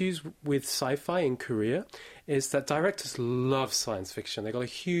issues with sci-fi in Korea is that directors love science fiction. They've got a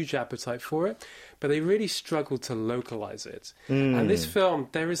huge appetite for it, but they really struggle to localize it. And this film,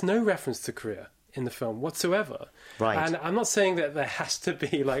 there is no reference to Korea in the film whatsoever. Right. And I'm not saying that there has to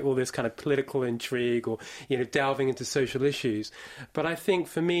be like all this kind of political intrigue or, delving into social issues. But I think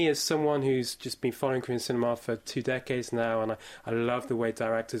for me, as someone who's just been following Korean cinema for 2 decades now, and I love the way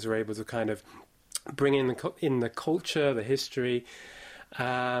directors are able to kind of bring in the culture, the history,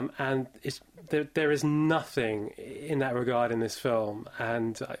 and there is nothing in that regard in this film.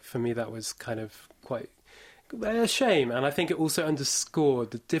 And for me, that was kind of quite a shame, and I think it also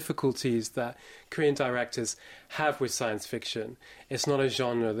underscored the difficulties that Korean directors have with science fiction. It's not a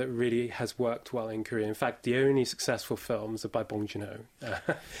genre that really has worked well in Korea. In fact, the only successful films are by Bong Joon-ho,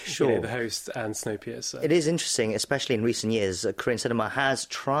 The Host and Snowpiercer. It is interesting, especially in recent years, Korean cinema has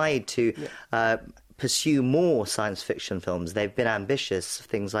tried to pursue more science fiction films. They've been ambitious,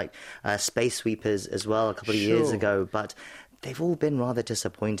 things like Space Sweepers as well a couple of years ago, but they've all been rather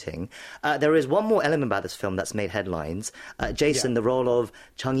disappointing. There is one more element about this film that's made headlines. Jason, the role of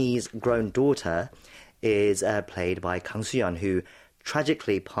Chung-Yi's grown daughter, is played by Kang Soo-yeon, who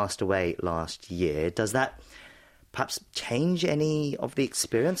tragically passed away last year. Does that perhaps change any of the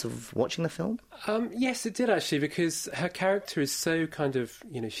experience of watching the film? Yes, it did, actually, because her character is so kind of,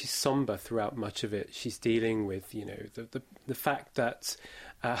 she's somber throughout much of it. She's dealing with, the fact that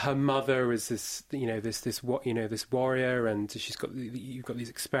her mother is this warrior, and you've got these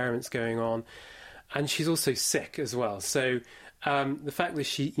experiments going on, and she's also sick as well. So the fact that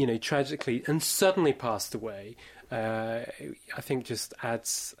she, tragically and suddenly passed away, I think just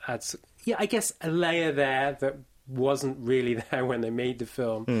adds, I guess, a layer there that wasn't really there when they made the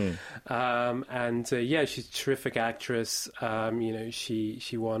film. She's a terrific actress.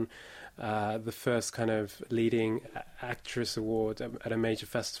 She won the first kind of leading actress award at a major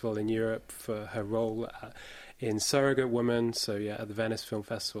festival in Europe for her role in Surrogate Woman, at the Venice Film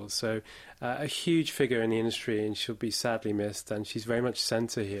Festival. So a huge figure in the industry, and she'll be sadly missed, and she's very much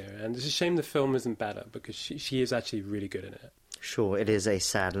centre here. And it's a shame the film isn't better, because she is actually really good in it. Sure, it is a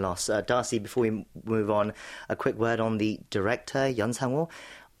sad loss. Darcy, before we move on, a quick word on the director, Yeon Sang-woo.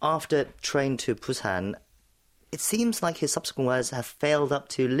 After Train to Busan, it seems like his subsequent works have failed up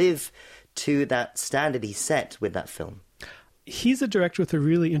to live to that standard he set with that film. He's a director with a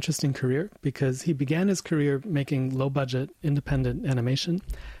really interesting career, because he began his career making low-budget, independent animation,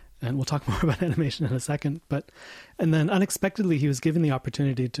 and we'll talk more about animation in a second. And then unexpectedly, he was given the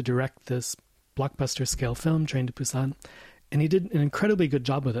opportunity to direct this blockbuster-scale film, Train to Busan, and he did an incredibly good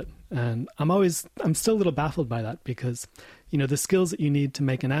job with it. And I'm still a little baffled by that, because, the skills that you need to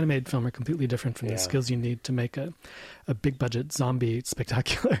make an animated film are completely different from the skills you need to make a big budget zombie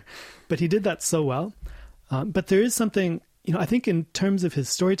spectacular. But he did that so well. But there is something, I think in terms of his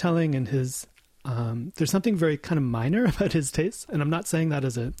storytelling and his, there's something very kind of minor about his taste. And I'm not saying that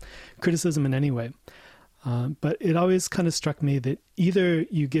as a criticism in any way. But it always kind of struck me that either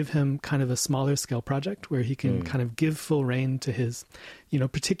you give him kind of a smaller scale project where he can kind of give full rein to his,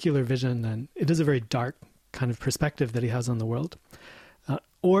 particular vision, and it is a very dark kind of perspective that he has on the world.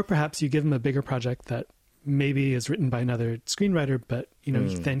 Or perhaps you give him a bigger project that maybe is written by another screenwriter, but,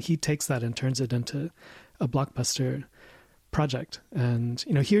 then he takes that and turns it into a blockbuster project. And,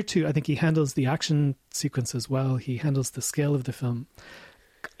 here too, I think he handles the action sequences well. He handles the scale of the film.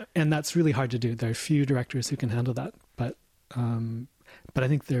 And that's really hard to do. There are few directors who can handle that, but I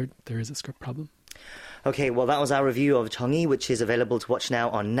think there is a script problem. Okay, well, that was our review of Chung-Yi, which is available to watch now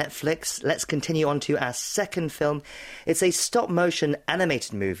on Netflix. Let's continue on to our second film. It's a stop-motion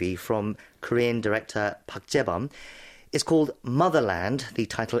animated movie from Korean director Park Jae-bum. It's called Motherland. The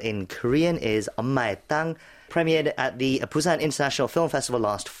title in Korean is 엄마의 땅. Premiered at the Busan International Film Festival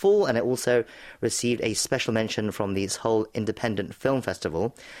last fall, and it also received a special mention from the Seoul Independent Film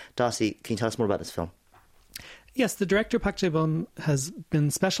Festival. Darcy, can you tell us more about this film? Yes, the director Park Jae-bom has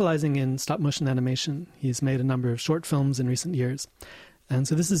been specializing in stop-motion animation. He's made a number of short films in recent years. And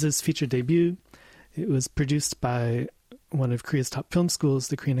so this is his feature debut. It was produced by one of Korea's top film schools,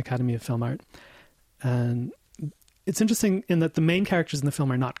 the Korean Academy of Film Art. And it's interesting in that the main characters in the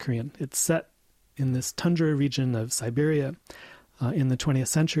film are not Korean. It's set in this tundra region of Siberia in the 20th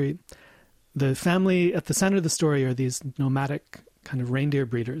century. The family at the center of the story are these nomadic kind of reindeer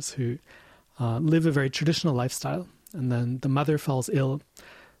breeders who live a very traditional lifestyle. And then the mother falls ill.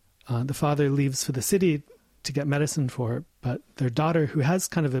 The father leaves for the city to get medicine for her, but their daughter, who has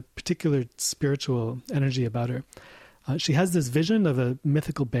kind of a particular spiritual energy about her, she has this vision of a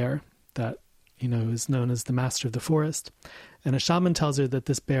mythical bear that, is known as the master of the forest. And a shaman tells her that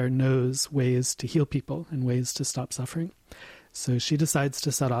this bear knows ways to heal people and ways to stop suffering. So she decides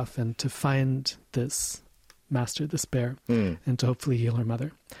to set off and to find this master, this bear, and to hopefully heal her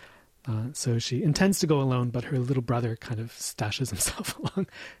mother. So she intends to go alone, but her little brother kind of stashes himself along,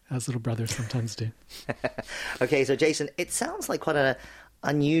 as little brothers sometimes do. Okay, so Jason, it sounds like quite an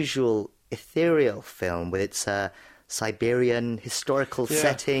unusual, ethereal film with its Siberian historical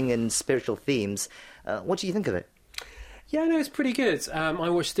setting and spiritual themes. What do you think of it? Yeah, no, it's pretty good. I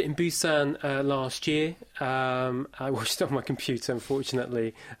watched it in Busan last year. I watched it on my computer,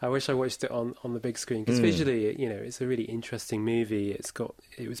 unfortunately. I wish I watched it on the big screen, because visually, it's a really interesting movie.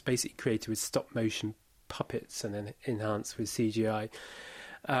 It was basically created with stop-motion puppets and then enhanced with CGI.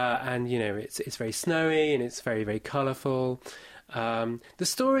 And, it's very snowy and it's very, very colourful. The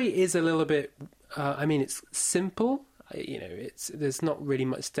story is a little bit... it's simple. There's not really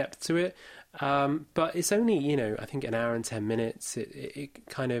much depth to it. But it's only, I think an hour and 10 minutes. It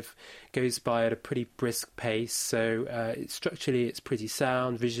kind of goes by at a pretty brisk pace. So structurally, it's pretty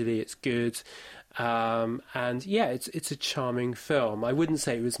sound. Visually, it's good. And yeah, it's a charming film. I wouldn't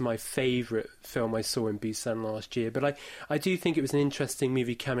say it was my favourite film I saw in Busan last year, but I do think it was an interesting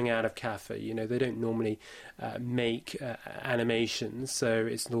movie coming out of CAFA. They don't normally make animations, so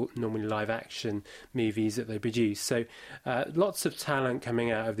it's normally live action movies that they produce. So lots of talent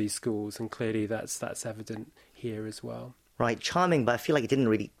coming out of these schools, and clearly that's evident here as well. Right, charming, but I feel like it didn't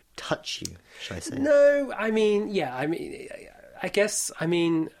really touch you, should I say? No, I guess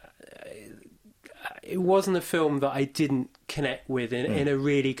it wasn't a film that I didn't connect with in a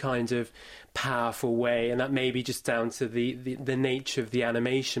really kind of powerful way, and that may be just down to the nature of the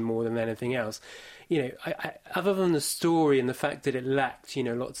animation more than anything else. I other than the story and the fact that it lacked,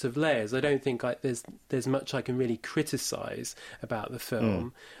 lots of layers, I don't think there's much I can really criticise about the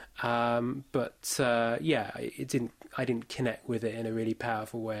film. But I didn't connect with it in a really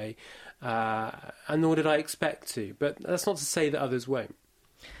powerful way, and nor did I expect to. But that's not to say that others won't.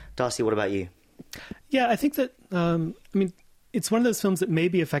 Darcy, what about you? Yeah, I think that, it's one of those films that may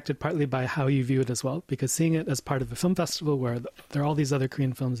be affected partly by how you view it as well, because seeing it as part of a film festival where there are all these other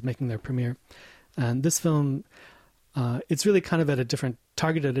Korean films making their premiere, and this film, it's really kind of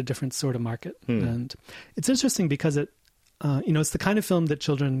targeted at a different sort of market. And it's interesting because it's the kind of film that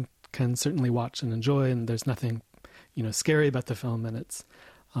children can certainly watch and enjoy, and there's nothing, scary about the film, and it's,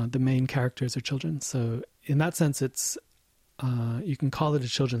 the main characters are children. So in that sense, it's, you can call it a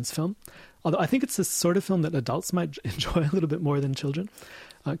children's film. Although I think it's the sort of film that adults might enjoy a little bit more than children,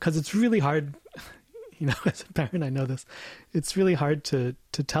 because it's really hard, as a parent I know this, it's really hard to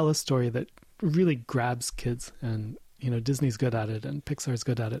tell a story that really grabs kids, and, Disney's good at it and Pixar's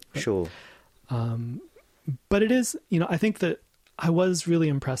good at it. But, sure. But it is, I think that I was really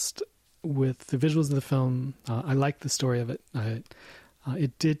impressed with the visuals of the film. I liked the story of it.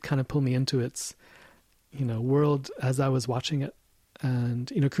 It did kind of pull me into its, world as I was watching it.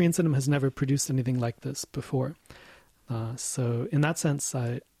 And, Korean cinema has never produced anything like this before. So in that sense,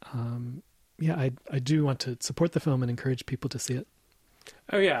 I do want to support the film and encourage people to see it.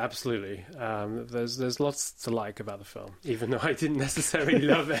 Oh yeah, absolutely. There's lots to like about the film, even though I didn't necessarily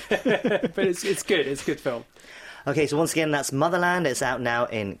love it. But it's good. It's a good film. Okay, so once again, that's Motherland. It's out now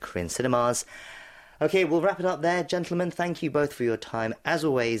in Korean cinemas. Okay, we'll wrap it up there, gentlemen. Thank you both for your time, as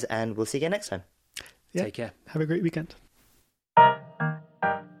always, and we'll see you again next time. Yeah. Take care. Have a great weekend.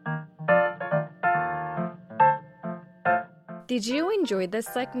 Did you enjoy this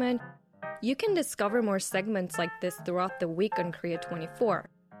segment? You can discover more segments like this throughout the week on Korea 24.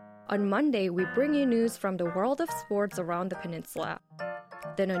 On Monday, we bring you news from the world of sports around the peninsula.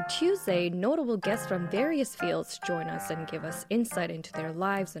 Then on Tuesday, notable guests from various fields join us and give us insight into their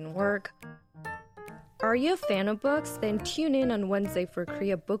lives and work. Are you a fan of books? Then tune in on Wednesday for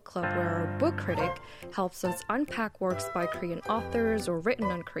Korea Book Club, where our book critic helps us unpack works by Korean authors or written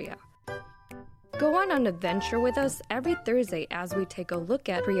on Korea. Go on an adventure with us every Thursday as we take a look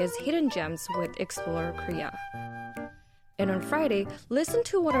at Korea's hidden gems with Explore Korea. And on Friday, listen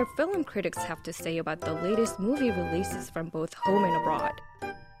to what our film critics have to say about the latest movie releases from both home and abroad.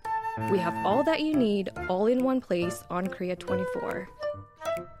 We have all that you need, all in one place on Korea 24.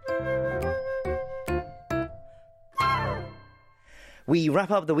 We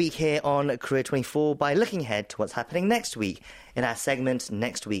wrap up the week here on Korea 24 by looking ahead to what's happening next week in our segment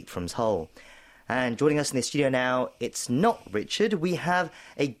Next Week from Seoul. And joining us in the studio now, it's not Richard. We have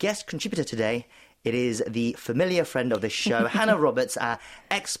a guest contributor today. It is the familiar friend of the show, Hannah Roberts, our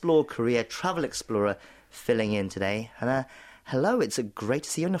Explore Korea travel explorer, filling in today. Hannah, hello. It's great to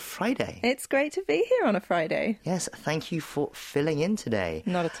see you on a Friday. It's great to be here on a Friday. Yes, thank you for filling in today.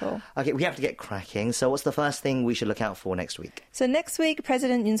 Not at all. Okay, we have to get cracking. So what's the first thing we should look out for next week? So next week,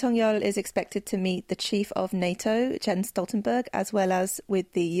 President Yoon Suk-yeol is expected to meet the chief of NATO, Jens Stoltenberg, as well as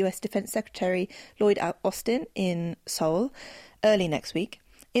with the US Defense Secretary Lloyd Austin in Seoul early next week.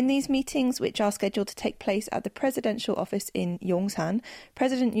 In these meetings, which are scheduled to take place at the presidential office in Yongsan,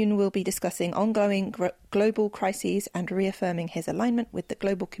 President Yoon will be discussing ongoing global crises and reaffirming his alignment with the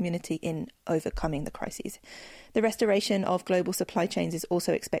global community in overcoming the crises. The restoration of global supply chains is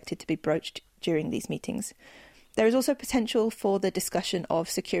also expected to be broached during these meetings. There is also potential for the discussion of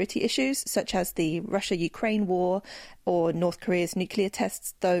security issues, such as the Russia-Ukraine war or North Korea's nuclear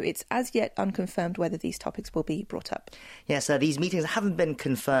tests, though it's as yet unconfirmed whether these topics will be brought up. Yes, these meetings haven't been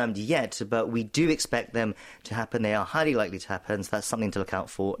confirmed yet, but we do expect them to happen. They are highly likely to happen, so that's something to look out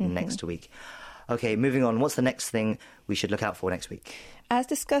for next week. Okay, moving on. What's the next thing we should look out for next week? As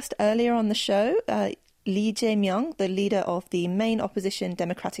discussed earlier on the show, Lee Jae-myung, the leader of the main opposition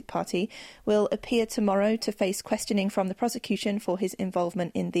Democratic Party, will appear tomorrow to face questioning from the prosecution for his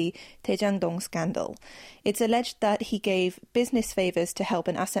involvement in the Daejang-dong scandal. It's alleged that he gave business favours to help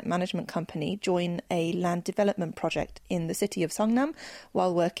an asset management company join a land development project in the city of Seongnam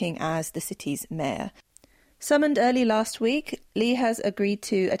while working as the city's mayor. Summoned early last week, Lee has agreed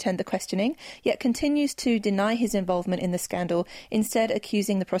to attend the questioning, yet continues to deny his involvement in the scandal, instead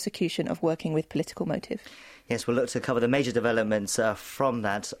accusing the prosecution of working with political motive. Yes, we'll look to cover the major developments from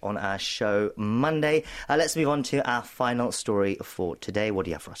that on our show Monday. Let's move on to our final story for today. What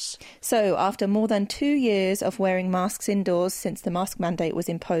do you have for us? So, after more than 2 years of wearing masks indoors since the mask mandate was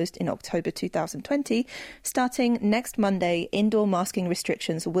imposed in October 2020, starting next Monday, indoor masking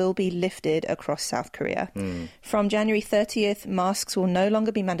restrictions will be lifted across South Korea. From January 30th, masks will no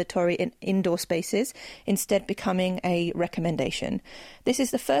longer be mandatory in indoor spaces, instead becoming a recommendation. This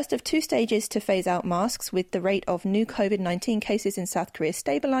is the first of 2 stages to phase out masks, with the rate of new COVID-19 cases in South Korea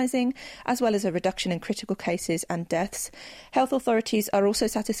stabilising, as well as a reduction in critical cases and deaths. Health authorities are also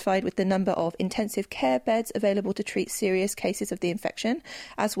satisfied with the number of intensive care beds available to treat serious cases of the infection,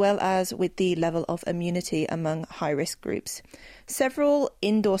 as well as with the level of immunity among high-risk groups. Several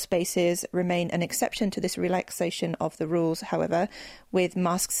indoor spaces remain an exception to this relaxation of the rules, however, with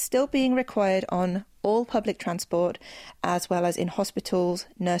masks still being required on all public transport, as well as in hospitals,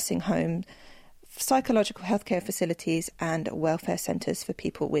 nursing homes, psychological healthcare facilities and welfare centres for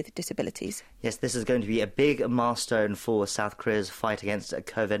people with disabilities. Yes, this is going to be a big milestone for South Korea's fight against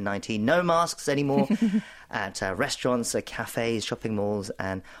COVID-19. No masks anymore at restaurants, cafes, shopping malls,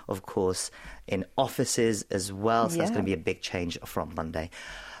 and of course in offices as well. So that's going to be a big change from Monday.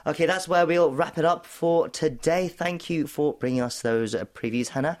 Okay, that's where we'll wrap it up for today. Thank you for bringing us those previews,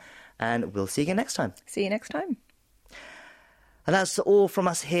 Hannah, and we'll see you again next time. See you next time. And that's all from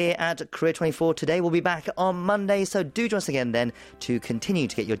us here at Korea 24 today. We'll be back on Monday, so do join us again then to continue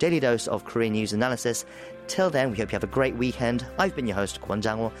to get your daily dose of Korean news analysis. Till then, we hope you have a great weekend. I've been your host, Kwon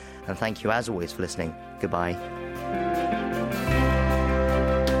Jang-woo, and thank you as always for listening. Goodbye.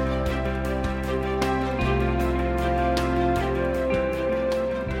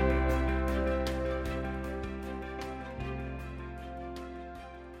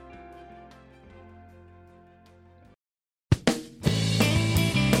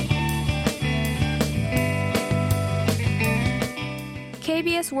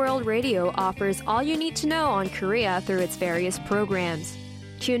 KBS World Radio offers all you need to know on Korea through its various programs.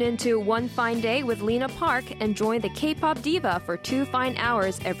 Tune in to One Fine Day with Lena Park and join the K-pop diva for 2 fine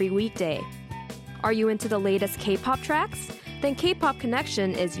hours every weekday. Are you into the latest K-pop tracks? Then K-pop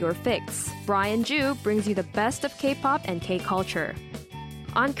Connection is your fix. Brian Ju brings you the best of K-pop and K-culture.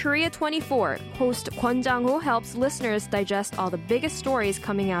 On Korea 24, host Kwon Jang-ho helps listeners digest all the biggest stories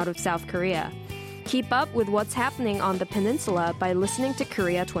coming out of South Korea. Keep up with what's happening on the peninsula by listening to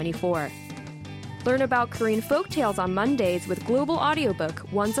Korea 24. Learn about Korean folktales on Mondays with global audiobook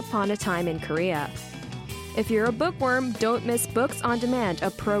Once Upon a Time in Korea. If you're a bookworm, don't miss Books on Demand, a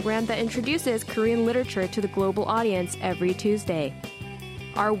program that introduces Korean literature to the global audience every Tuesday.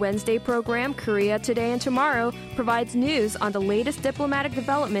 Our Wednesday program, Korea Today and Tomorrow, provides news on the latest diplomatic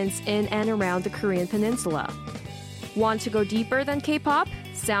developments in and around the Korean peninsula. Want to go deeper than K-pop?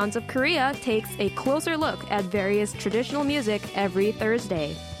 Sounds of Korea takes a closer look at various traditional music every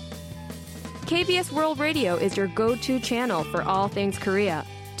Thursday. KBS World Radio is your go-to channel for all things Korea.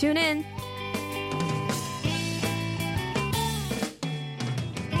 Tune in!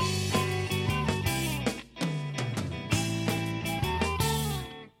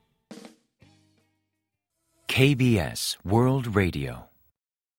 KBS World Radio.